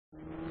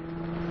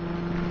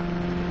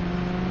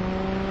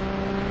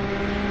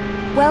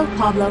Well,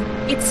 Pablo,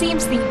 it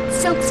seems the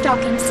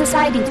silk-stocking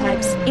society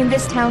types in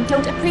this town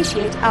don't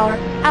appreciate our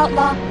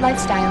outlaw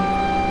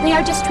lifestyle. They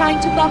are just trying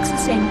to box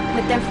us in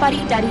with their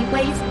fuddy-duddy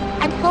ways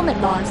and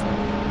helmet laws.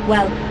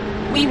 Well,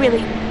 we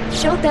really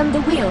showed them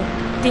the wheel,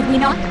 did we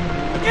not?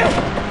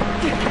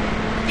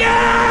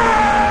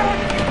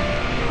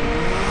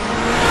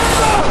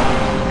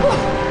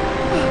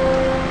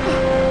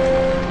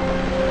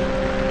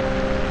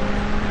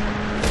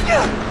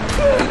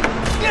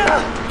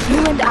 You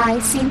and I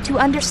seem to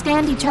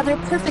understand each other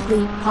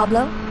perfectly,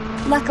 Pablo.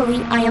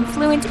 Luckily, I am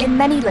fluent in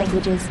many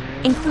languages,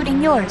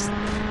 including yours.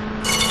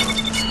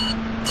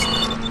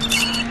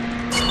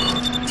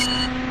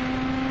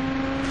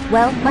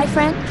 Well, my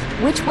friend,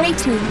 which way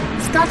to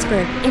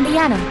Scottsburg,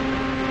 Indiana?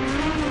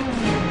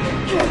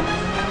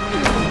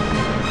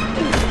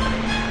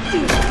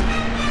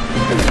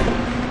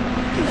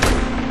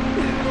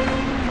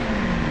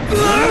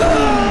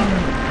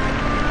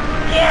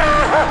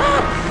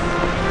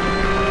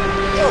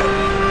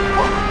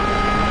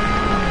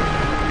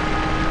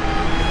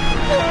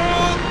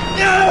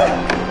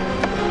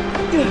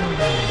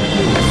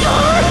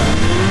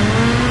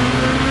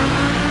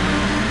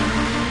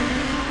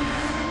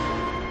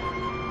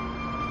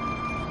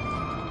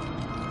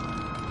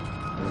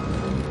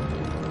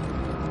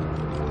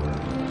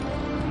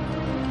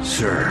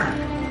 Sir,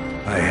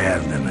 I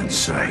have them in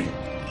sight.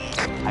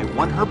 I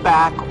want her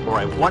back, or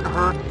I want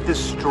her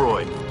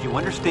destroyed. Do you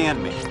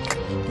understand me?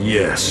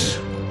 Yes,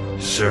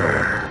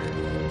 sir.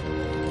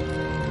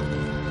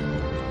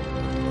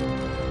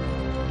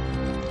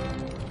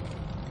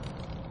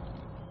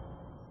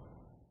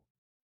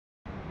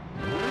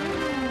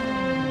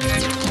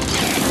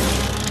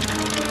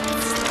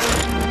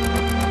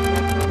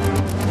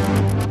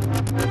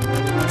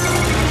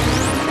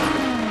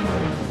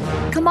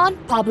 Come on,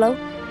 Pablo.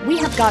 We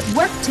have got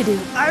work to do.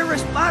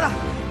 I.R.I.S, para.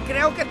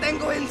 Creo que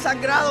tengo el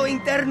sangrado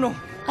interno.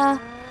 Ha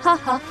ha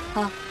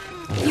ha.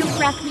 You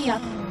crack me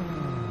up.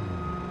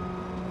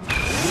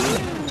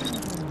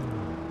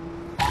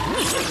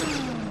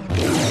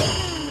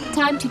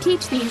 Time to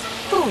teach these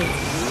fools,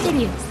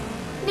 idiots,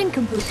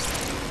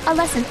 nincompoops a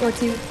lesson or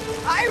two.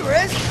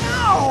 I.R.I.S,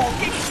 no!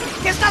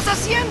 ¿Qué estás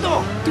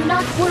haciendo? Do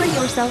not worry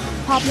yourself,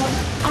 Pablo.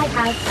 I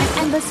have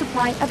an endless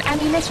supply of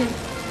ammunition.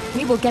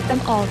 We will get them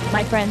all,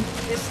 my friend.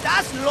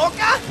 ¿Estás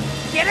loca?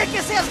 ¿Quiere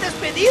que seas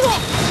despedido?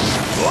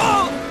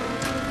 ¡Oh!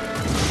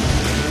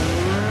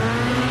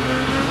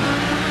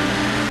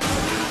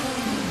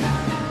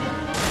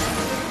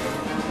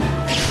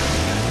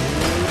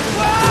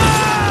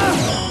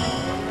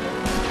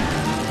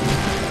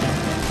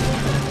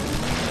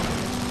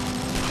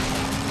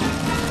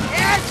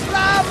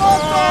 ¡Extra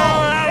moto!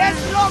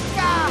 ¡Es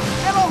loca!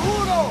 ¡Te lo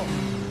juro!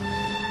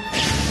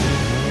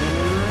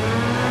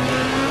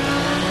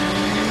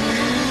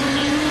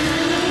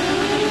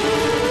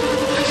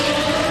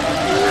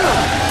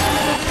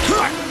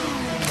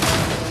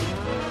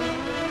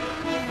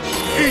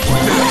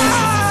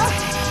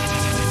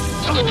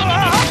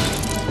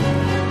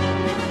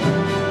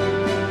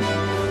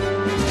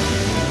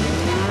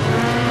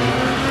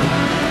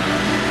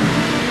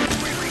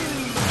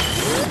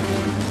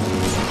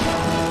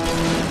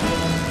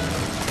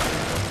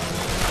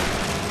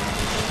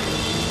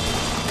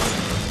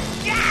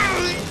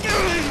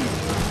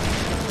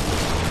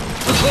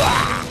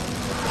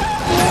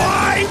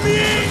 Why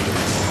me?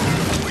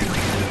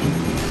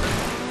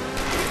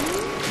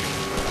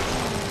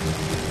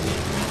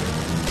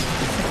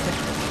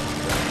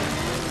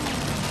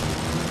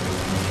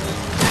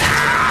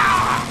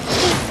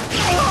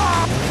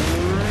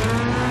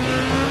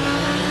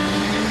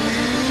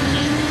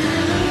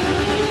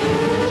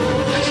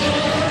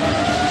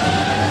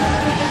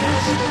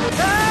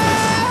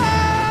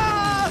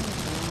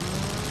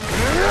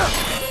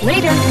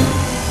 Later.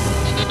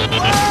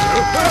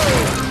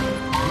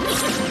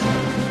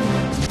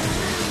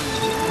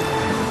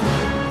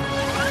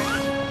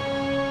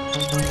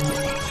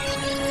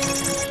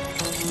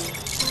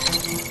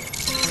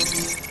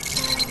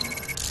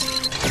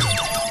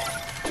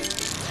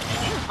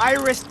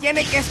 I.R.I.S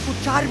tiene que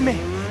escucharme.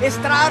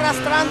 Está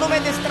arrastrándome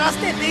detrás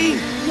de ti.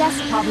 Yes,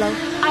 Pablo,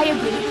 I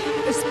agree.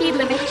 The speed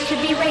limit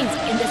should be raised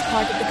in this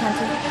part of the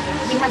country.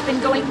 We have been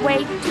going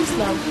way too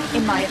slow,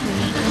 in my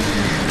opinion.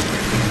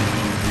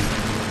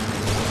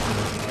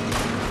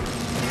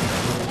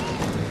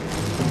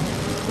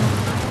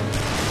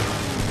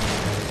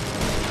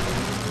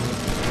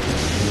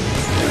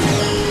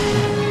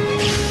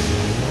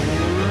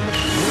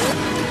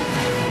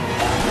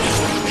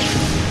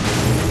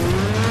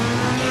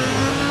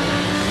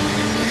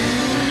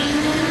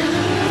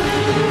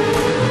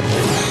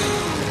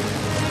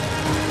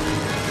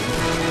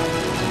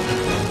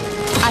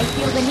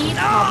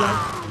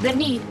 The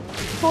need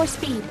for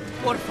speed.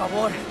 Por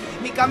favor,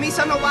 mi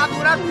camisa no va a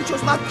durar mucho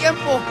más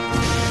tiempo.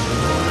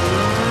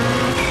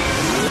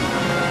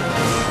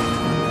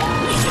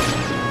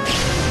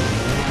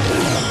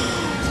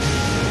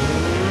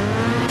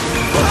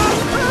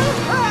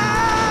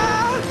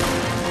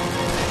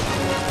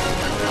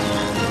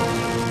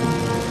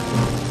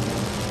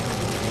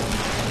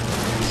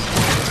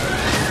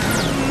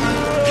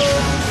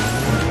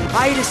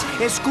 I.R.I.S,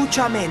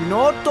 escúchame,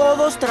 no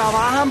todos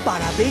trabajan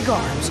para Big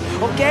Arms,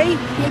 ¿ok?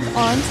 Big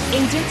arms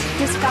agents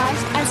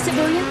disguised as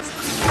civilians?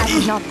 I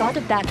had not thought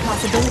of that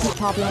possibility,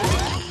 Pablo.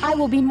 I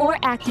will be more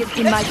active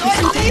in my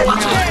pursuit of them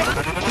now.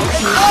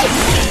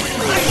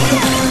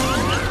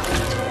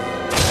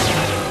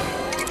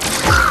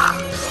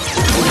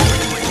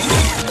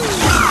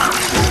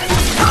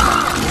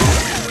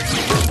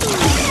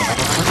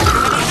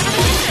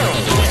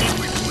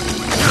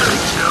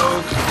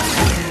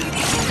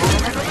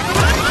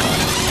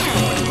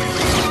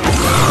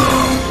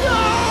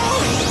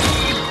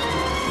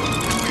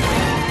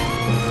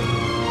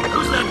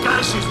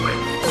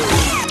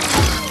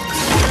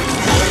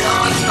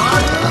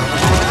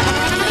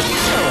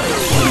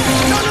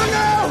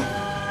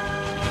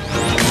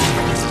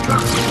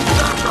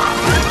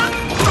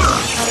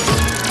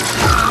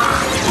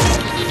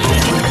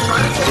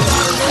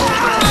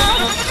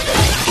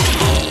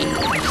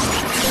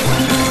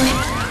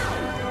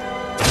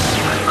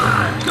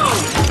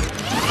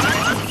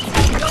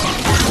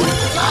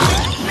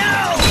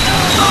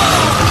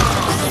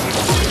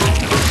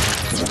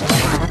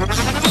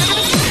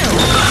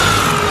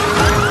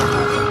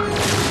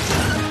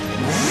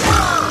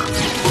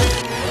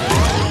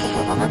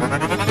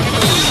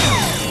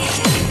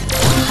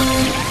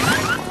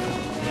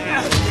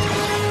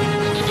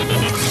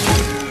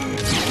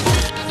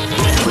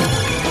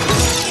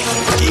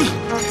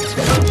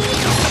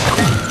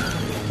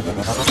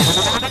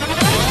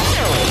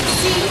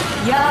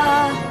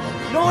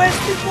 No es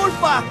mi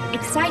culpa.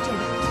 Excited.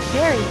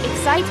 Very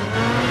excited.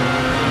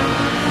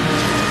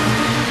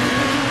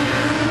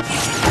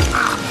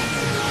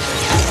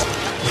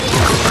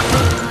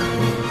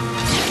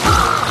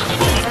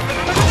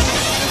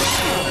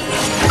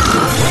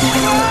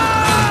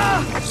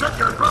 Set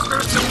your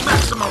thrusters to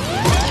maximum!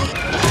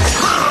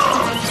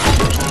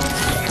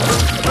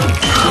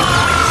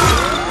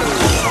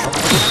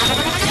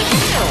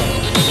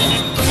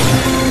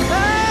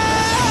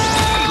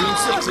 Green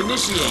 6,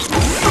 initiate!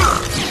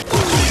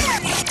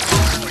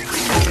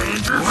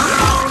 Danger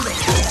zone!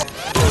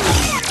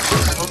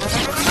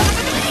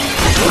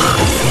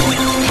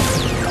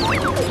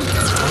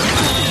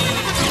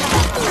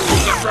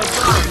 Get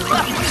that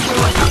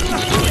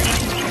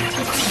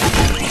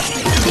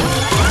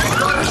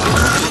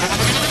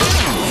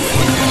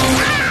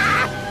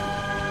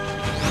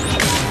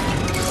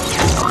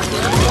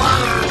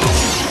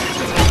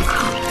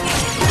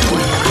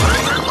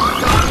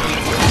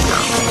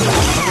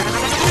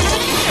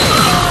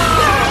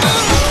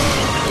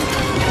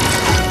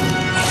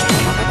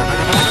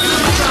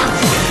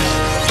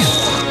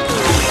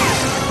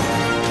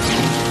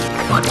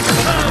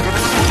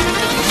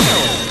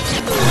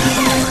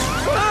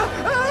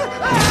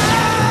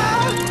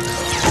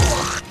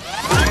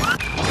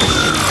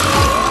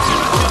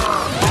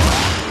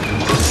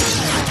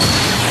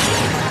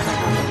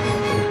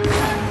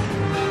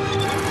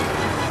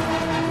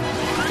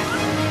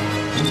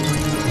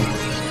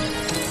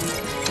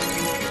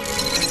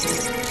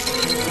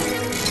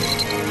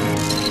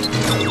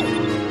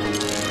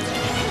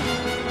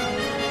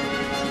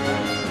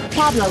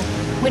Pablo,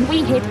 when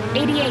we hit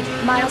 88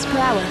 miles per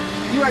hour,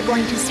 you are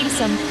going to see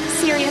some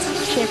serious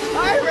shit.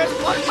 I.R.I.S,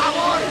 por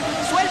favor,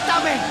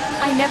 suéltame.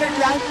 I never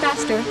drive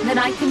faster than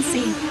I can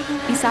see.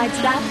 Besides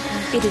that,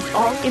 it is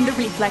all in the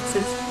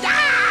reflexes.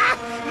 ¡Ah!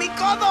 ¡Mi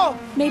codo!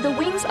 May the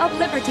wings of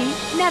liberty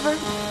never...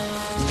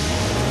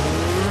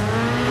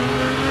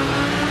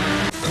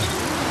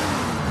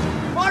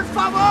 ¡Por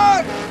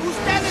favor!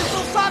 ¡Ustedes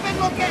no saben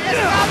lo que es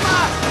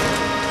cama!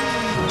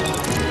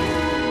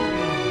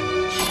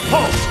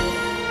 Halt!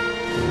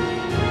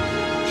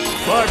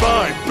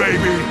 Bye-bye,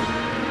 baby!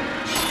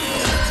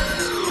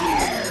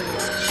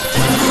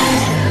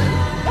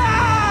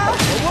 ¡Ah!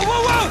 ¡Whoa,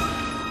 whoa,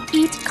 whoa!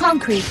 Eat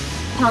concrete,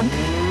 punk.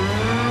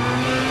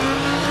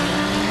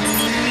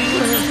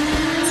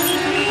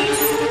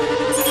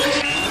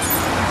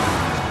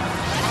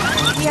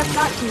 We have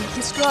got to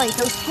destroy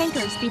those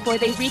tankers before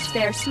they reach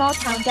their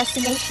small-town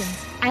destinations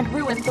and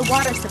ruin the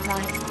water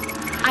supply.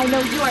 I know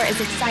you are as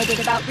excited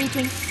about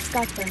reaching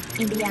Scottsburg,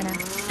 Indiana,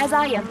 as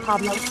I am,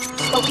 Pablo.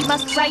 But we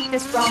must right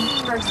this wrong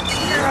first.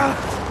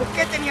 ¿Por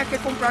qué tenía que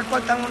comprar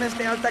pantalones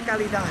de alta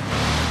calidad?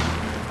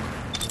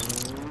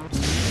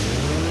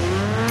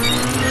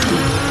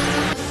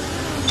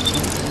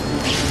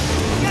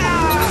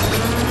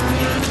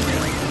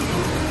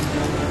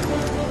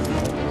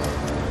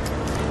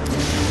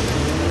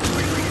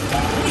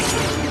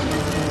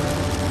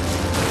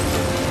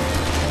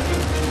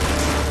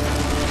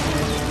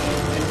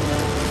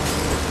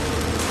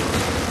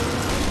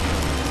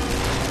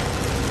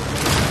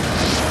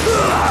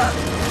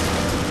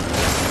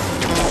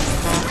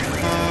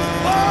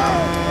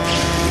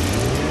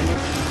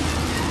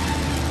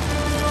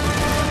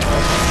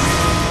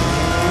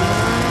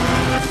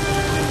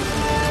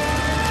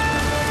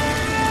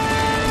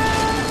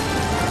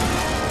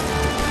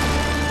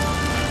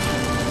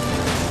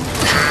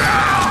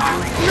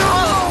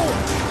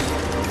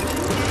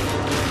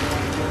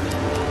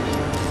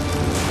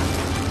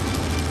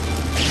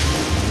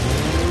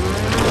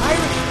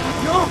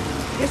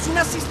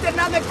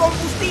 cisterna de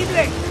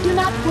combustible! Do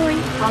not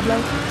worry, Pablo.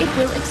 It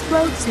will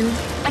explode soon,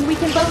 and we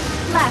can both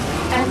laugh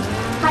and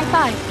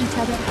high-five each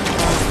other.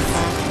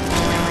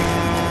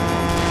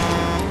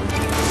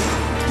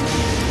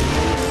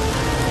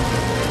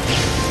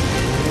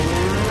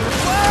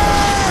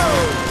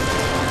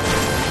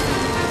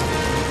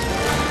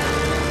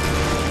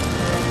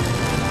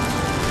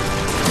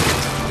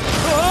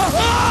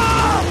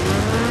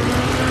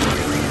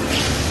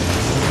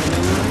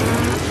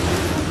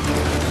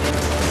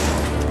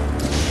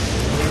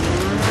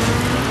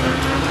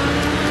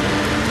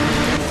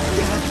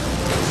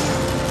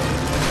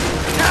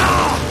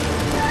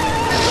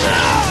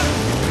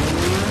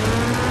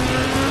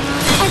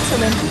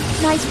 Excellent.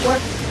 Nice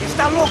work.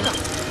 ¡Está loca!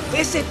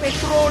 Ese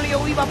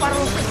petróleo iba para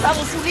los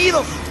Estados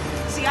Unidos.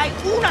 Si hay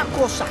una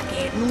cosa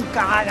que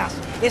nunca hagas,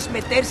 es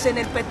meterse en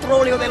el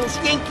petróleo de los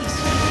Yankees.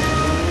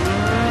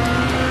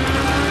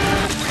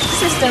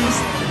 Systems.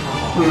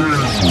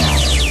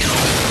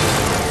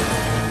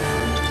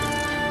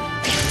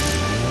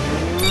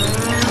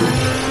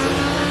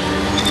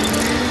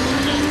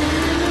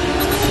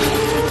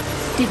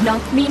 Did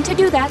not mean to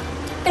do that.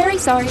 Very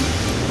sorry.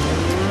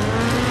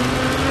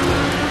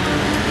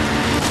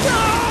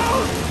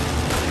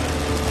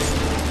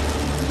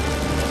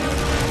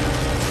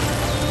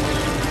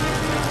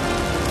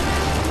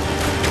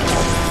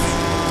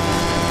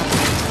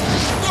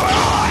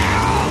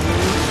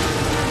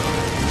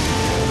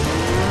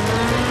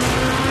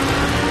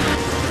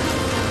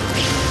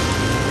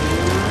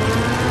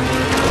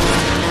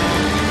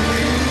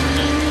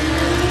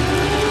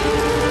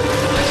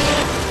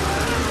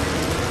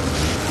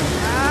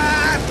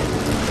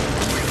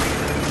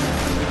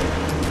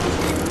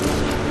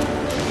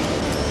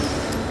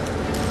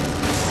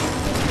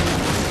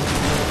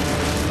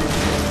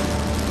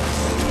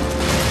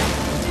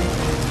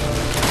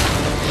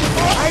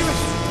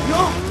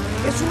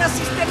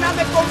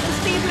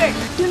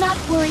 Do not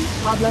worry,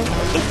 Pablo.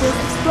 It will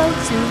explode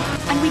soon,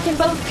 and we can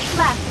both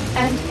laugh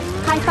and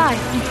high-five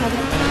each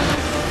other.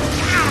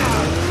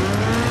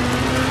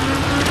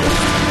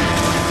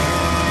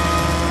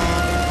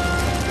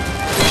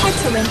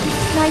 Excellent.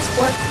 Nice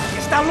work.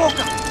 ¡Está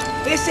loca!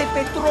 Ese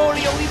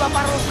petróleo iba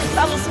para los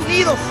Estados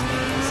Unidos.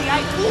 Si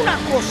hay una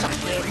cosa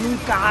que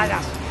nunca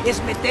hagas,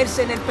 es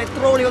meterse en el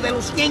petróleo de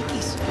los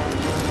Yankees.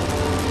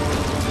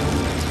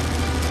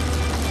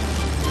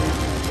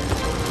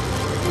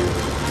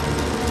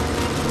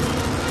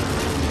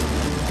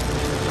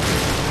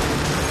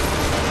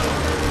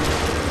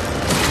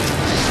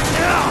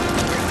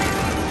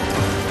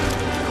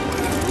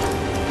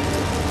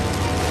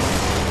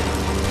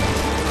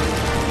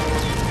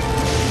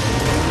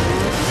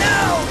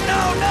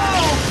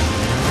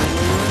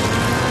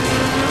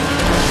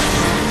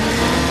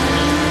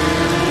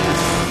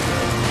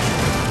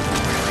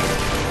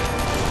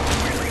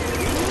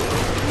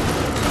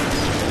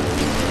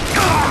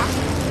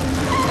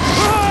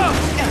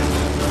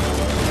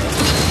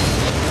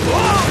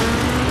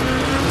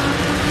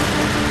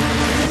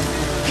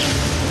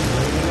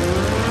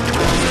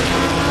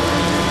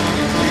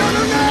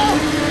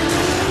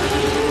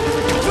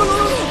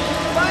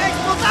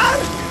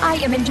 I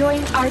am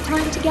enjoying our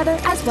time together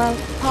as well,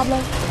 Pablo.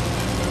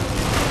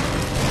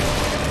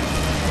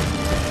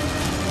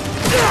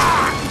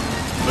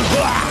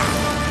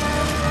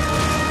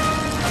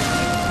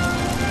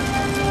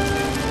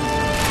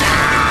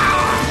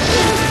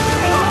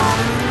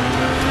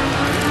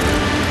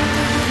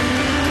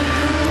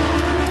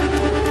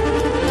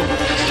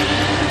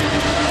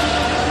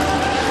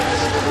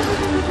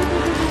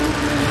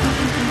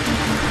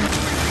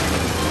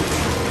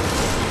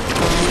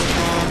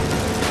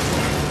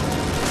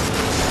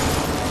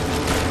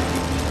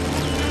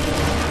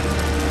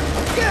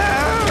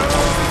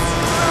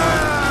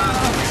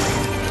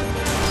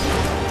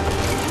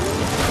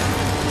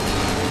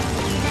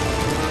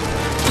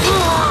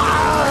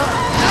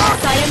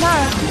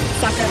 Sayonara,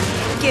 sucker.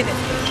 Give it.